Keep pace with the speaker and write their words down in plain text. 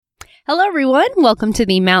Hello, everyone. Welcome to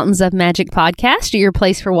the Mountains of Magic podcast, your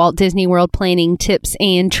place for Walt Disney World planning tips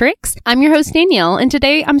and tricks. I'm your host, Danielle, and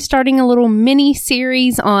today I'm starting a little mini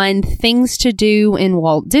series on things to do in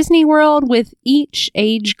Walt Disney World with each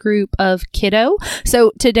age group of kiddo.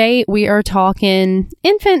 So today we are talking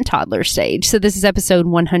infant toddler stage. So this is episode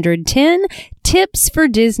 110, Tips for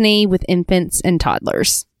Disney with Infants and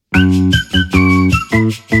Toddlers.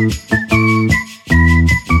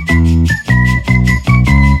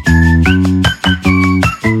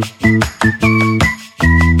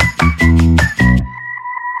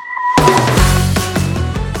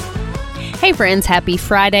 Hey friends, happy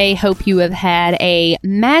Friday. Hope you have had a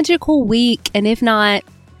magical week, and if not,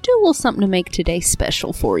 do a little something to make today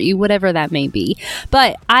special for you, whatever that may be.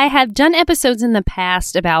 But I have done episodes in the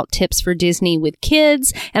past about tips for Disney with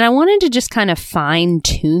kids, and I wanted to just kind of fine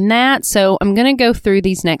tune that. So I'm going to go through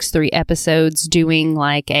these next 3 episodes doing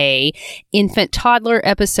like a infant toddler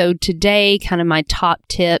episode today, kind of my top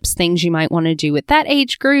tips, things you might want to do with that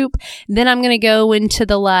age group. Then I'm going to go into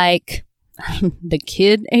the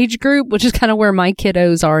kid age group, which is kind of where my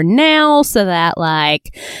kiddos are now. So that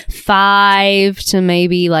like 5 to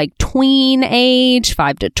maybe like tween age,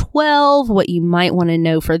 5 to 12, what you might want to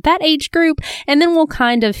know for that age group. And then we'll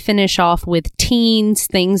kind of finish off with teens,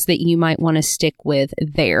 things that you might want to stick with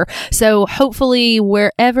there. So hopefully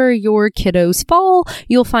wherever your kiddos fall,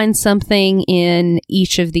 you'll find something in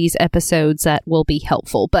each of these episodes that will be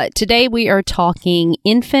helpful. But today we are talking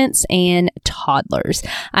infants and toddlers.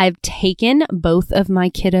 I've taken both of my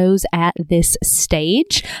kiddos at this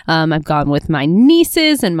stage. I've gone with my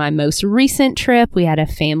nieces and my most recent trip. We had a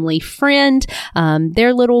family friend.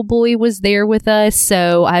 Their little boy was there with us.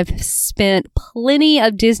 So I've spent plenty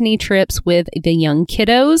of Disney trips with the young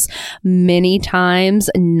kiddos, many times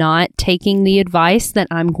not taking the advice that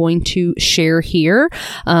I'm going to share here.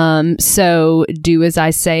 So do as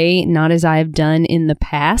I say, not as I have done in the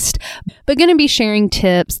past, but going to be sharing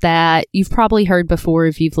tips that you've probably heard before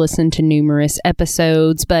if you've listened to numerous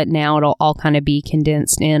episodes, but now it'll all kind of be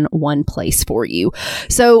condensed in one place for you.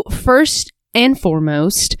 So first and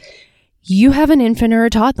foremost, you have an infant or a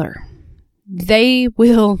toddler. They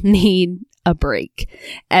will need a break.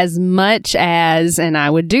 As much as, and I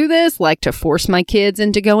would do this, like to force my kids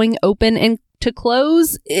into going open and to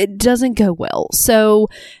close, it doesn't go well. So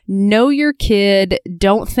know your kid.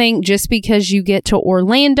 Don't think just because you get to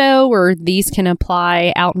Orlando, or these can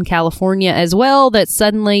apply out in California as well, that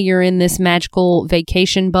suddenly you're in this magical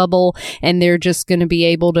vacation bubble and they're just going to be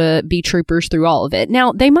able to be troopers through all of it.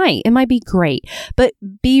 Now, it might be great, but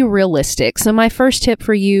be realistic. So my first tip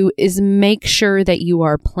for you is make sure that you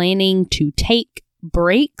are planning to take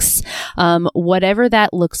breaks, whatever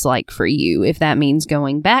that looks like for you. If that means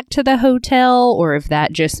going back to the hotel, or if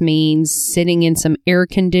that just means sitting in some air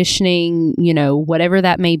conditioning, whatever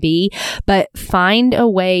that may be, but find a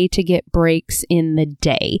way to get breaks in the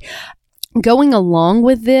day. Going along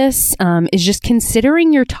with this is just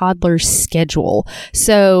considering your toddler's schedule,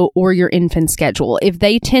 or your infant's schedule. If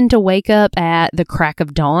they tend to wake up at the crack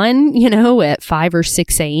of dawn, at 5 or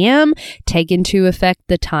 6 a.m., take into effect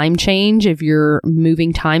the time change if you're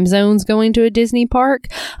moving time zones going to a Disney park.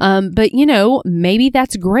 But maybe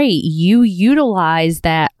that's great. You utilize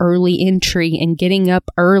that early entry and getting up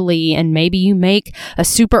early, and maybe you make a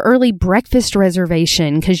super early breakfast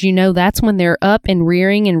reservation because that's when they're up and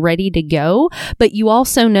rearing and ready to go. But you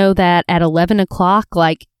also know that at 11 o'clock,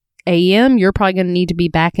 a.m., you're probably going to need to be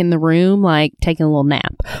back in the room, taking a little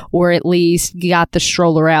nap, or at least got the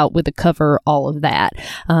stroller out with the cover, all of that.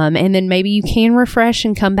 And then maybe you can refresh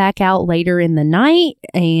and come back out later in the night.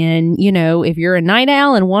 And, if you're a night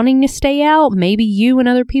owl and wanting to stay out, maybe you and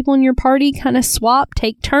other people in your party kind of swap,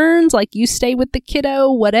 take turns, you stay with the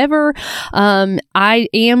kiddo, whatever. I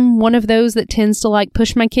am one of those that tends to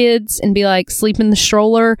push my kids and be sleep in the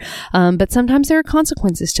stroller. But sometimes there are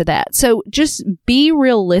consequences to that. So just be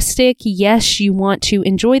realistic. Yes, you want to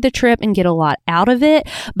enjoy the trip and get a lot out of it,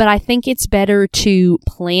 but I think it's better to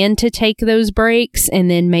plan to take those breaks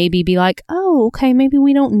and then maybe be oh, okay, maybe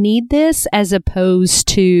we don't need this, as opposed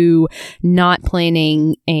to not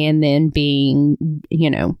planning and then being,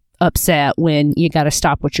 upset when you got to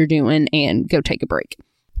stop what you're doing and go take a break.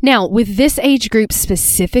 Now, with this age group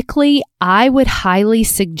specifically, I would highly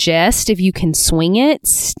suggest, if you can swing it,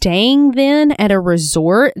 staying then at a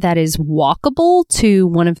resort that is walkable to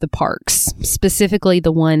one of the parks, specifically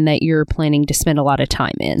the one that you're planning to spend a lot of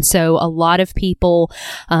time in. So a lot of people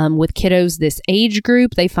with kiddos this age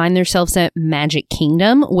group, they find themselves at Magic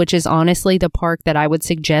Kingdom, which is honestly the park that I would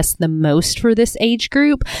suggest the most for this age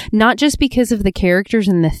group, not just because of the characters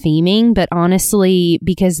and the theming, but honestly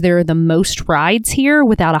because there are the most rides here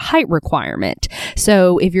without about a height requirement.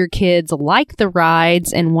 So if your kids like the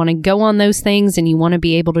rides and want to go on those things and you want to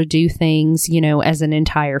be able to do things, as an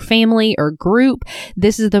entire family or group,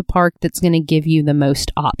 this is the park that's going to give you the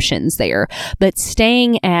most options there. But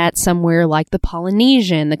staying at somewhere like the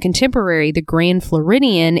Polynesian, the Contemporary, the Grand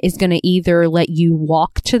Floridian is going to either let you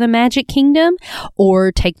walk to the Magic Kingdom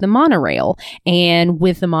or take the monorail. And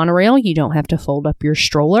with the monorail, you don't have to fold up your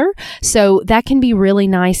stroller. So that can be really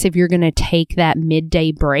nice if you're going to take that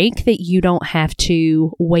midday break, that you don't have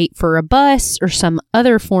to wait for a bus or some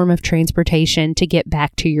other form of transportation to get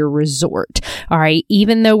back to your resort. All right.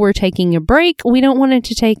 Even though we're taking a break, we don't want it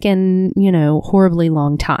to take an, horribly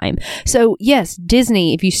long time. So yes,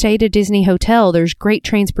 Disney, if you stay at a Disney hotel, there's great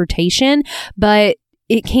transportation, but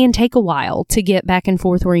it can take a while to get back and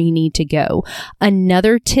forth where you need to go.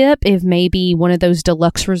 Another tip, if maybe one of those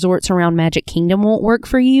deluxe resorts around Magic Kingdom won't work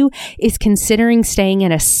for you, is considering staying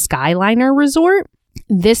at a Skyliner resort.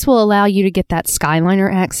 This will allow you to get that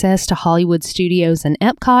Skyliner access to Hollywood Studios and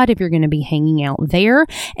Epcot if you're going to be hanging out there.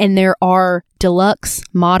 And there are deluxe,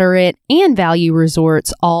 moderate, and value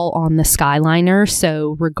resorts all on the Skyliner.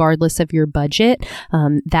 So regardless of your budget,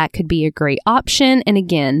 that could be a great option. And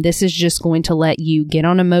again, this is just going to let you get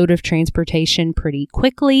on a mode of transportation pretty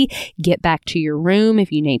quickly, get back to your room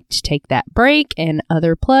if you need to take that break, and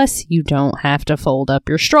other plus, you don't have to fold up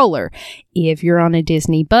your stroller. If you're on a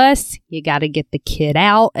Disney bus, you got to get the kid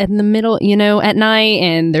out in the middle, at night,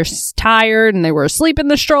 and they're tired and they were asleep in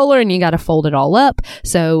the stroller, and you got to fold it all up.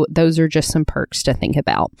 So those are just some perks to think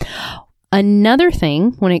about. Another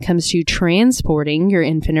thing when it comes to transporting your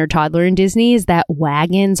infant or toddler in Disney is that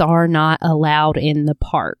wagons are not allowed in the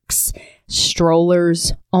parks.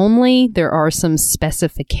 Strollers only. There are some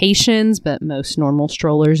specifications, but most normal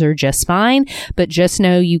strollers are just fine. But just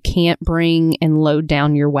know you can't bring and load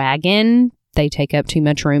down your wagon. They take up too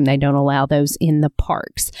much room. They don't allow those in the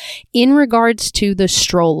parks. In regards to the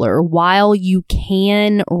stroller, while you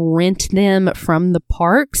can rent them from the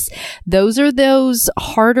parks, those are those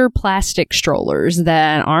harder plastic strollers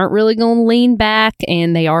that aren't really going to lean back,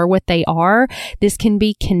 and they are what they are. This can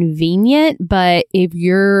be convenient, but if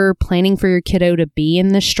you're planning for your kiddo to be in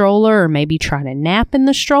the stroller or maybe try to nap in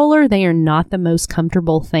the stroller, they are not the most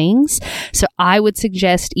comfortable things. So I would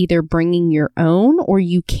suggest either bringing your own, or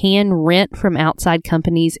you can rent from outside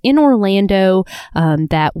companies in Orlando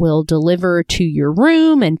that will deliver to your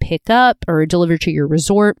room and pick up, or deliver to your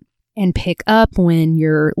resort and pick up when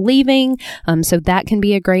you're leaving. So that can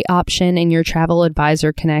be a great option, and your travel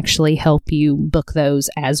advisor can actually help you book those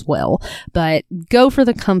as well. But go for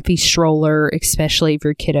the comfy stroller, especially if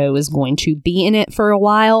your kiddo is going to be in it for a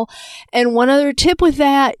while. And one other tip with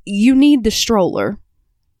that, you need the stroller.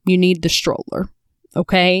 You need the stroller.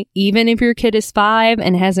 Okay, even if your kid is 5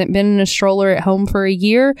 and hasn't been in a stroller at home for a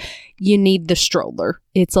year, you need the stroller.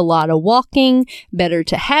 It's a lot of walking. Better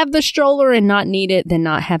to have the stroller and not need it than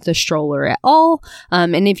not have the stroller at all.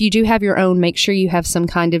 And if you do have your own, make sure you have some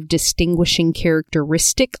kind of distinguishing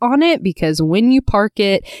characteristic on it, because when you park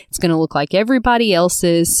it, it's going to look like everybody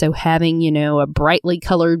else's. So having, a brightly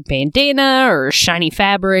colored bandana or shiny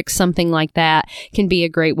fabric, something like that, can be a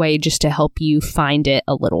great way just to help you find it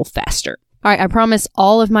a little faster. All right, I promise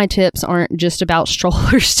all of my tips aren't just about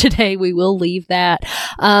strollers today. We will leave that.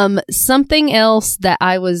 Something else that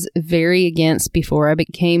I was very against before I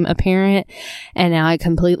became a parent, and now I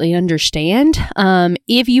completely understand.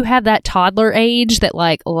 If you have that toddler age that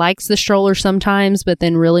likes the stroller sometimes, but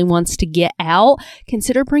then really wants to get out,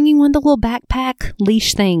 consider bringing one of the little backpack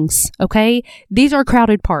leash things. Okay, these are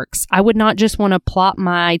crowded parks. I would not just want to plop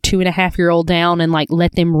my 2.5-year-old down and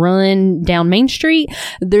let them run down Main Street.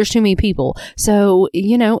 There's too many people. So,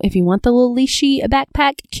 if you want the little leashy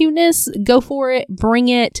backpack cuteness, go for it, bring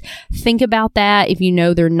it. Think about that if you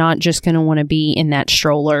know they're not just going to want to be in that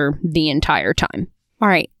stroller the entire time. All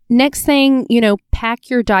right. Next thing, pack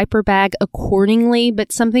your diaper bag accordingly,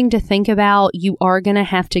 but something to think about, you are going to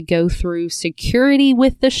have to go through security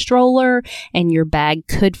with the stroller, and your bag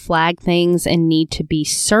could flag things and need to be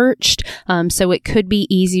searched. So it could be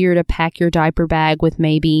easier to pack your diaper bag with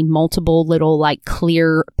maybe multiple little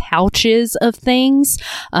clear pouches of things.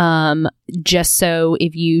 Just so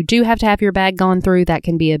if you do have to have your bag gone through, that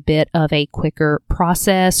can be a bit of a quicker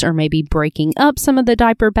process, or maybe breaking up some of the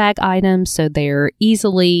diaper bag items so they're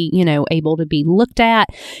easily easily, able to be looked at.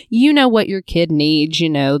 You know what your kid needs,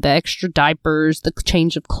 the extra diapers, the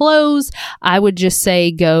change of clothes. I would just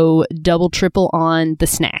say go double, triple on the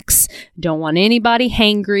snacks. Don't want anybody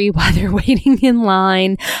hangry while they're waiting in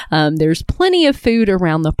line. There's plenty of food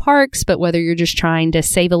around the parks, but whether you're just trying to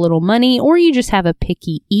save a little money or you just have a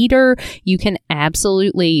picky eater, you can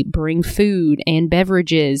absolutely bring food and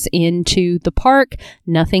beverages into the park.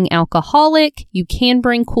 Nothing alcoholic. You can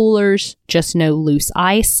bring coolers, just no loose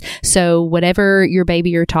ice. So whatever your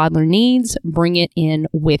baby or toddler needs, bring it in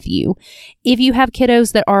with you. If you have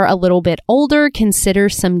kiddos that are a little bit older, consider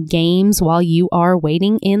some games while you are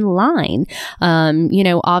waiting in line.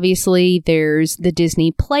 Obviously there's the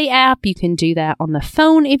Disney Play app. You can do that on the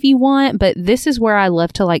phone if you want, but this is where I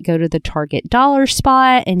love to go to the Target dollar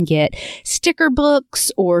spot and get sticker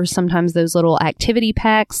books or sometimes those little activity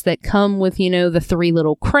packs that come with, the 3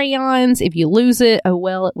 little crayons. If you lose it, oh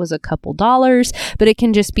well, it was a couple dollars, but it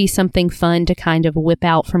can just be something fun to kind of whip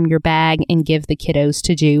out from your bag and give the kiddos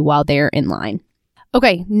to do while they're in line.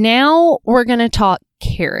 Okay, now we're going to talk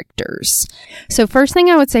characters. So first thing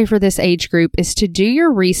I would say for this age group is to do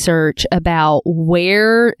your research about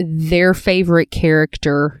where their favorite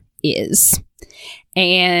character is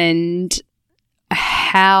and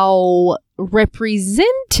how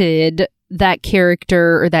represented that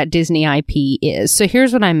character or that Disney IP is. So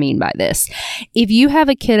here's what I mean by this. If you have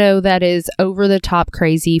a kiddo that is over the top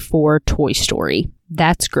crazy for Toy Story,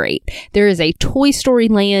 that's great. There is a Toy Story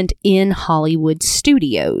Land in Hollywood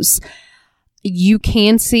Studios. You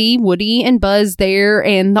can see Woody and Buzz there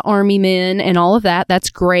and the Army Men and all of that.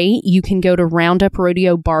 That's great. You can go to Roundup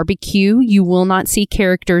Rodeo Barbecue. You will not see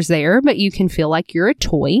characters there, but you can feel like you're a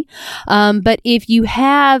toy. But if you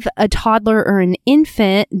have a toddler or an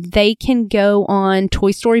infant, they can go on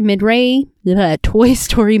Toy Story Midway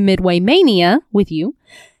Mania with you.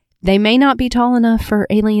 They may not be tall enough for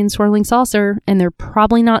Alien Swirling Saucer, and they're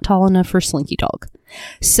probably not tall enough for Slinky Dog.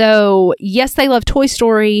 So yes, they love Toy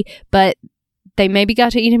Story, but they maybe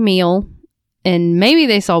got to eat a meal, and maybe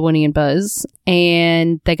they saw Woody and Buzz,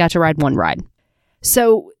 and they got to ride one ride.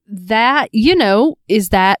 So that, is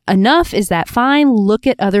that enough? Is that fine? Look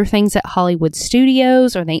at other things at Hollywood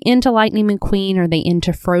Studios. Are they into Lightning McQueen? Are they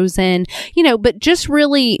into Frozen? But just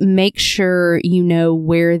really make sure you know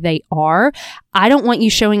where they are. I don't want you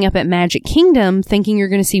showing up at Magic Kingdom thinking you're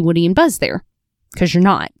going to see Woody and Buzz there, because you're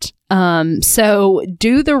not. So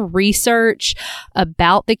do the research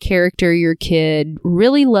about the character your kid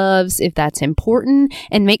really loves, if that's important,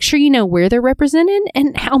 and make sure you know where they're represented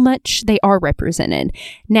and how much they are represented.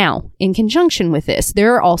 Now, in conjunction with this,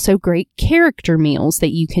 there are also great character meals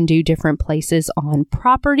that you can do different places on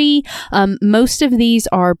property. Most of these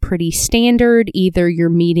are pretty standard. Either you're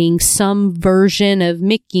meeting some version of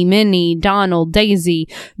Mickey, Minnie, Donald, Daisy,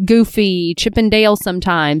 Goofy, Chip and Dale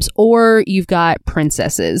sometimes, or you've got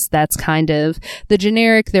princesses. That's kind of the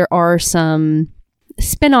generic. There are some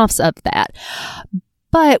spin-offs of that.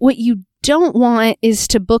 But what you don't want is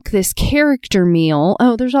to book this character meal.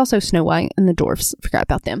 Oh, there's also Snow White and the dwarfs. I forgot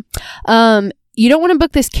about them. You don't want to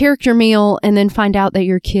book this character meal and then find out that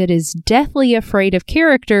your kid is deathly afraid of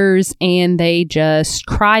characters and they just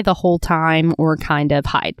cry the whole time or kind of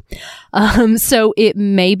hide. So it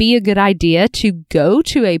may be a good idea to go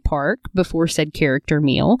to a park before said character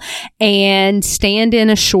meal and stand in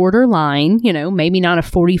a shorter line, maybe not a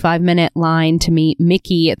 45-minute line to meet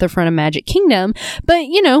Mickey at the front of Magic Kingdom, but,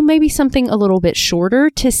 maybe something a little bit shorter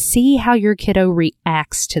to see how your kiddo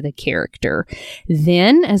reacts to the character.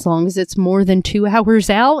 Then, as long as it's more than 2 hours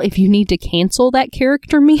out, if you need to cancel that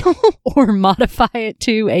character meal or modify it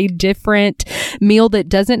to a different meal that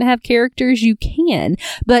doesn't have characters, you can.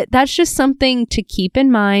 But that's just something to keep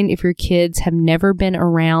in mind if your kids have never been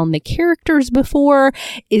around the characters before,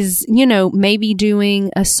 is, maybe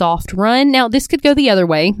doing a soft run. Now, this could go the other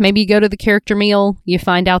way. Maybe you go to the character meal, you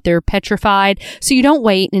find out they're petrified, so you don't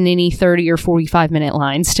wait in any 30 or 45-minute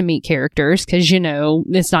lines to meet characters because,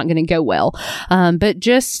 it's not going to go well. But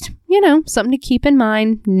just, something to keep in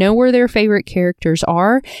mind. Know where their favorite characters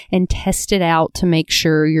are and test it out to make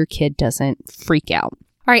sure your kid doesn't freak out.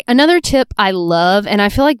 All right, another tip I love, and I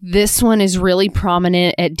feel like this one is really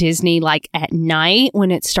prominent at Disney, like at night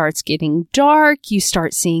when it starts getting dark, you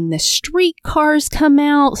start seeing the streetcars come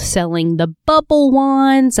out selling the bubble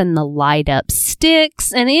wands and the light up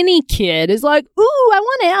sticks, and any kid is like, ooh, I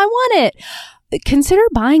want it. consider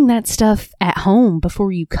buying that stuff at home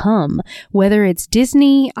before you come, whether it's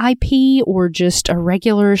Disney IP or just a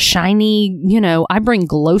regular shiny, I bring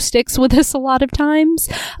glow sticks with us a lot of times.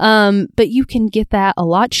 But you can get that a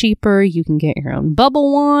lot cheaper. You can get your own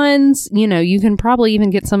bubble wands. You can probably even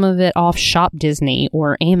get some of it off Shop Disney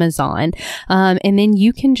or Amazon. And then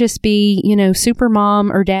you can just be, super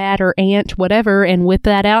mom or dad or aunt, whatever, and whip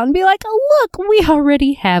that out and be like, oh, look, we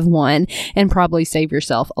already have one, and probably save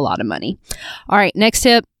yourself a lot of money. All right, next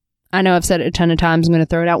tip. I know I've said it a ton of times. I'm going to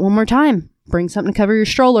throw it out one more time. Bring something to cover your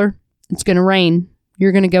stroller. It's going to rain.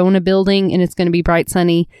 You're going to go in a building and it's going to be bright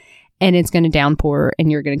sunny and it's going to downpour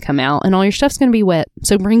and you're going to come out and all your stuff's going to be wet.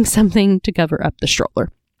 So bring something to cover up the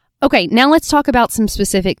stroller. Okay, now let's talk about some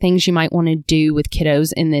specific things you might want to do with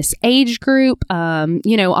kiddos in this age group.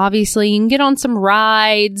 Obviously you can get on some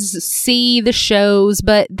rides, see the shows,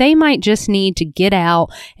 but they might just need to get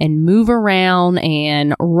out and move around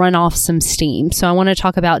and run off some steam. So I want to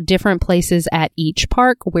talk about different places at each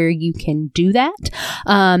park where you can do that.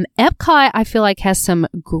 Epcot, I feel like, has some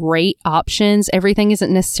great options. Everything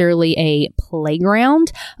isn't necessarily a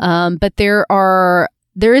playground, but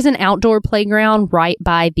there is an outdoor playground right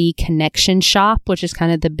by the Connection shop, which is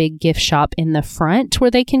kind of the big gift shop in the front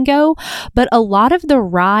where they can go. But a lot of the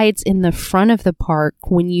rides in the front of the park,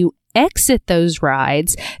 when you exit those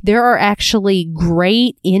rides, there are actually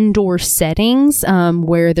great indoor settings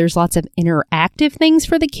where there's lots of interactive things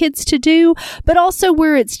for the kids to do, but also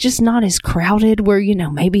where it's just not as crowded, where,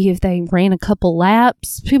 maybe if they ran a couple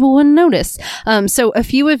laps, people wouldn't notice. So a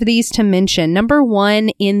few of these to mention. Number one,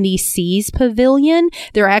 in the Seas Pavilion,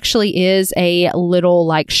 there actually is a little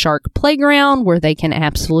shark playground where they can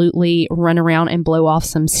absolutely run around and blow off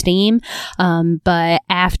some steam. But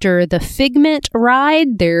after the Figment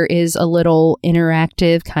ride, there is a little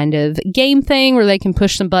interactive kind of game thing where they can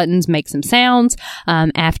push some buttons, make some sounds.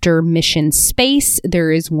 After Mission Space,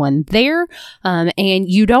 there is one there. And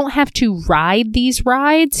you don't have to ride these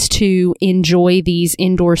rides to enjoy these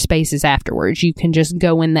indoor spaces afterwards. You can just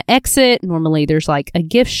go in the exit. Normally there's a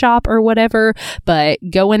gift shop or whatever, but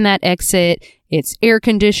go in that exit. It's air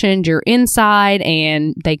conditioned, you're inside,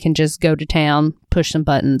 and they can just go to town, push some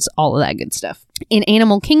buttons, all of that good stuff. In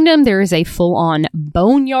Animal Kingdom, there is a full-on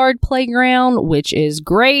boneyard playground, which is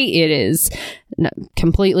great. It is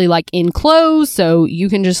completely enclosed, so you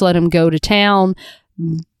can just let them go to town,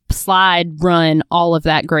 slide, run, all of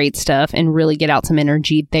that great stuff, and really get out some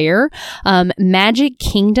energy there. Magic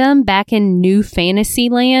Kingdom, back in New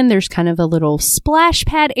Fantasyland, there's kind of a little splash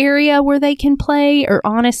pad area where they can play, or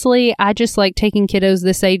honestly, I just like taking kiddos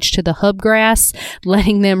this age to the hub grass,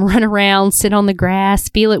 letting them run around, sit on the grass,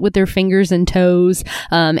 feel it with their fingers and toes,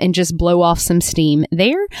 and just blow off some steam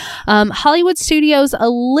there. Hollywood Studios, a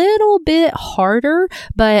little bit harder,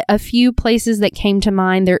 but a few places that came to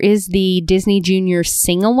mind. There is the Disney Junior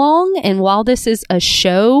Sing-Along, and while this is a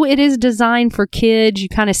show, it is designed for kids. You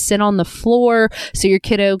kind of sit on the floor so your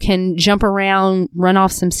kiddo can jump around, run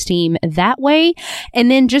off some steam that way. And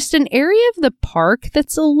then just an area of the park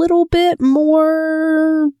that's a little bit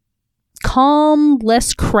more calm,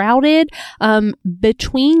 less crowded,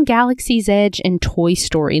 between Galaxy's Edge and Toy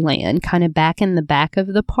Story Land, kind of back in the back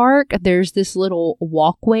of the park. There's this little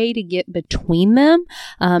walkway to get between them.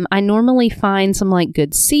 I normally find some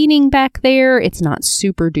good seating back there. It's not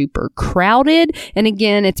super duper crowded. And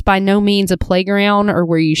again, it's by no means a playground or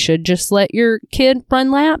where you should just let your kid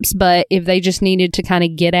run laps. But if they just needed to kind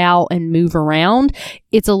of get out and move around,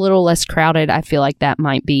 it's a little less crowded. I feel like that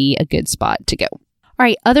might be a good spot to go. All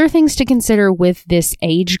right, other things to consider with this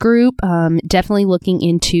age group, definitely looking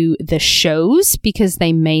into the shows because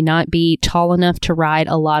they may not be tall enough to ride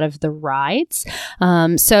a lot of the rides.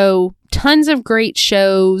 So tons of great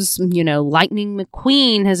shows. Lightning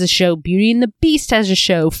McQueen has a show. Beauty and the Beast has a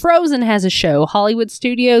show. Frozen has a show. Hollywood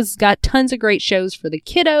Studios got tons of great shows for the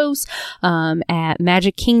kiddos. At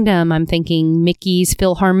Magic Kingdom, I'm thinking Mickey's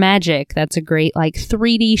PhilharMagic. That's a great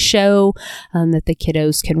 3D show that the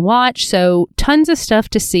kiddos can watch. So tons of stuff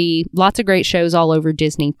to see. Lots of great shows all over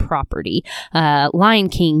Disney property. Lion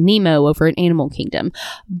King, Nemo over at Animal Kingdom.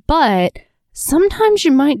 But sometimes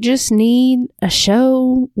you might just need a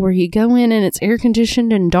show where you go in and it's air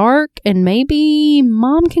conditioned and dark, and maybe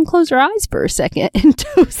mom can close her eyes for a second and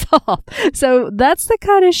doze off. So that's the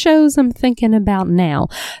kind of shows I'm thinking about now.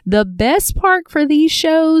 The best park for these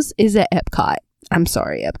shows is at Epcot. I'm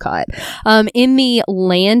sorry, Epcot. In the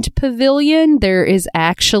Land Pavilion, there is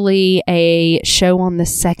actually a show on the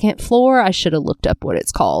second floor. I should have looked up what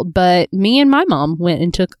it's called, but me and my mom went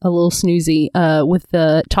and took a little snoozy with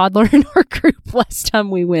the toddler in our group last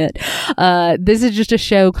time we went. This is just a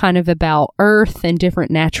show kind of about Earth and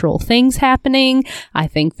different natural things happening. I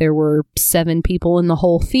think there were 7 people in the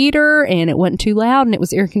whole theater, and it wasn't too loud, and it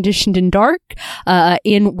was air conditioned and dark.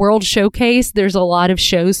 In World Showcase, there's a lot of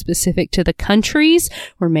shows specific to the countries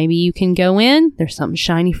where maybe you can go in. There's something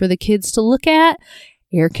shiny for the kids to look at.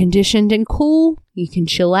 Air conditioned and cool. You can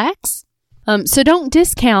chillax. So don't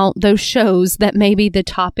discount those shows that maybe the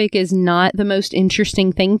topic is not the most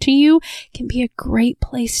interesting thing to you. It can be a great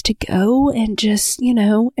place to go and just,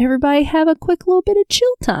 everybody have a quick little bit of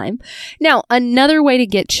chill time. Now, another way to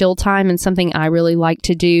get chill time, and something I really like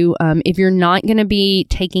to do, if you're not going to be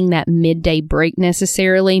taking that midday break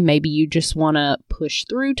necessarily, maybe you just want to push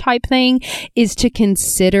through type thing, is to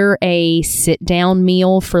consider a sit down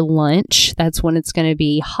meal for lunch. That's when it's going to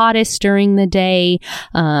be hottest during the day.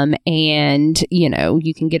 And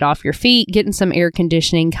you can get off your feet, get in some air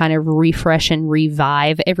conditioning, kind of refresh and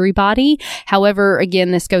revive everybody. However, again,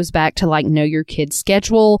 this goes back to know your kid's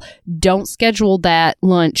schedule. Don't schedule that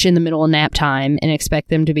lunch in the middle of nap time and expect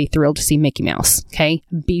them to be thrilled to see Mickey Mouse. Okay.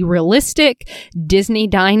 Be realistic. Disney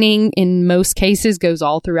dining in most cases goes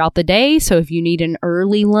all throughout the day. So if you need an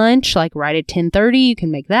early lunch, right at 10:30, you can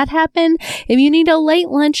make that happen. If you need a late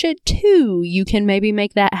lunch at 2, you can maybe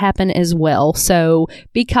make that happen as well. So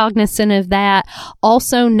be cognizant of that.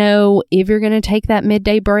 Also know if you're going to take that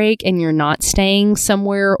midday break and you're not staying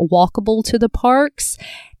somewhere walkable to the parks,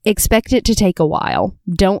 expect it to take a while.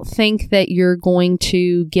 Don't think that you're going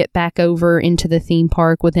to get back over into the theme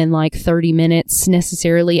park within 30 minutes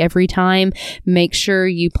necessarily every time. Make sure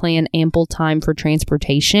you plan ample time for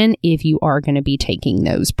transportation if you are going to be taking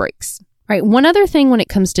those breaks. All right, one other thing when it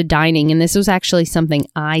comes to dining, and this was actually something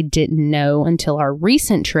I didn't know until our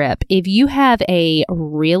recent trip. If you have a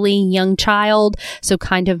really young child, so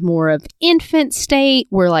kind of more of infant state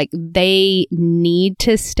where they need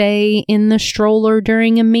to stay in the stroller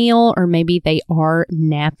during a meal, or maybe they are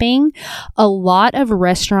napping, a lot of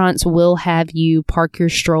restaurants will have you park your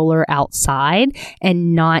stroller outside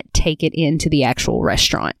and not take it into the actual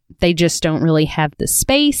restaurant. They just don't really have the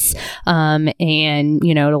space, and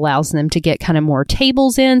it allows them to get kind of more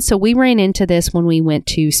tables in. So we ran into this when we went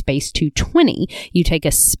to Space 220. You take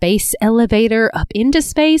a space elevator up into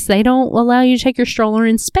space. They don't allow you to take your stroller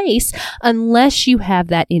in space unless you have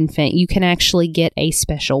that infant. You can actually get a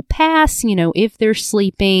special pass, if they're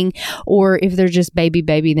sleeping or if they're just baby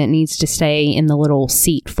that needs to stay in the little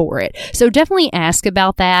seat for it. So definitely ask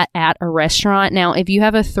about that at a restaurant. Now, if you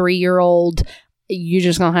have a 3-year-old, you're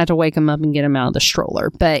just going to have to wake them up and get them out of the stroller.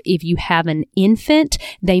 But if you have an infant,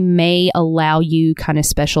 they may allow you kind of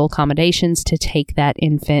special accommodations to take that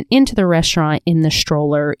infant into the restaurant in the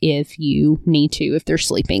stroller if you need to, if they're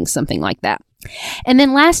sleeping, something like that. And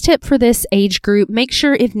then last tip for this age group, make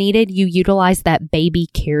sure if needed, you utilize that baby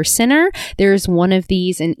care center. There's one of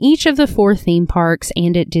these in each of the 4 theme parks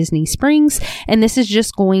and at Disney Springs. And this is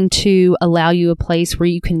just going to allow you a place where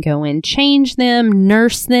you can go and change them,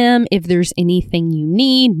 nurse them. If there's anything you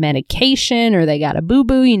need, medication, or they got a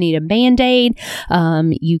boo-boo, you need a Band-Aid,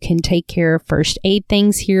 you can take care of first aid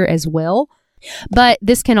things here as well. But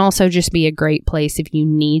this can also just be a great place if you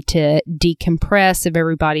need to decompress, if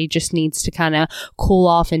everybody just needs to kind of cool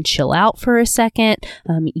off and chill out for a second.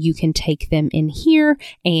 You can take them in here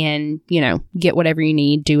and, get whatever you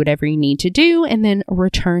need, do whatever you need to do, and then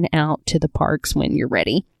return out to the parks when you're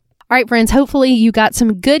ready. All right, friends, hopefully you got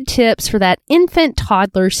some good tips for that infant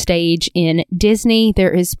toddler stage in Disney.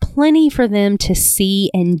 There is plenty for them to see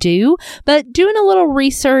and do, but doing a little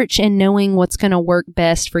research and knowing what's going to work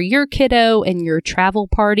best for your kiddo and your travel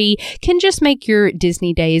party can just make your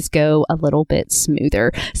Disney days go a little bit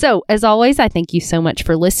smoother. So, as always, I thank you so much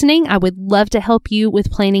for listening. I would love to help you with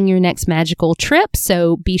planning your next magical trip,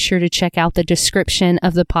 so be sure to check out the description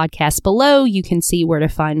of the podcast below. You can see where to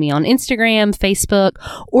find me on Instagram, Facebook,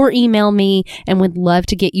 or email me, and would love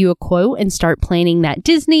to get you a quote and start planning that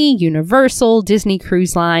Disney, Universal, Disney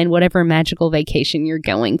Cruise Line, whatever magical vacation you're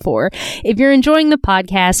going for. If you're enjoying the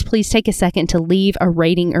podcast, please take a second to leave a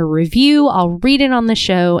rating or review. I'll read it on the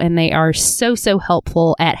show, and they are so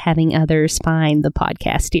helpful at having others find the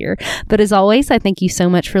podcast here. But as always, I thank you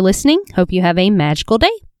so much for listening. Hope you have a magical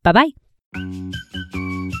day. Bye-bye.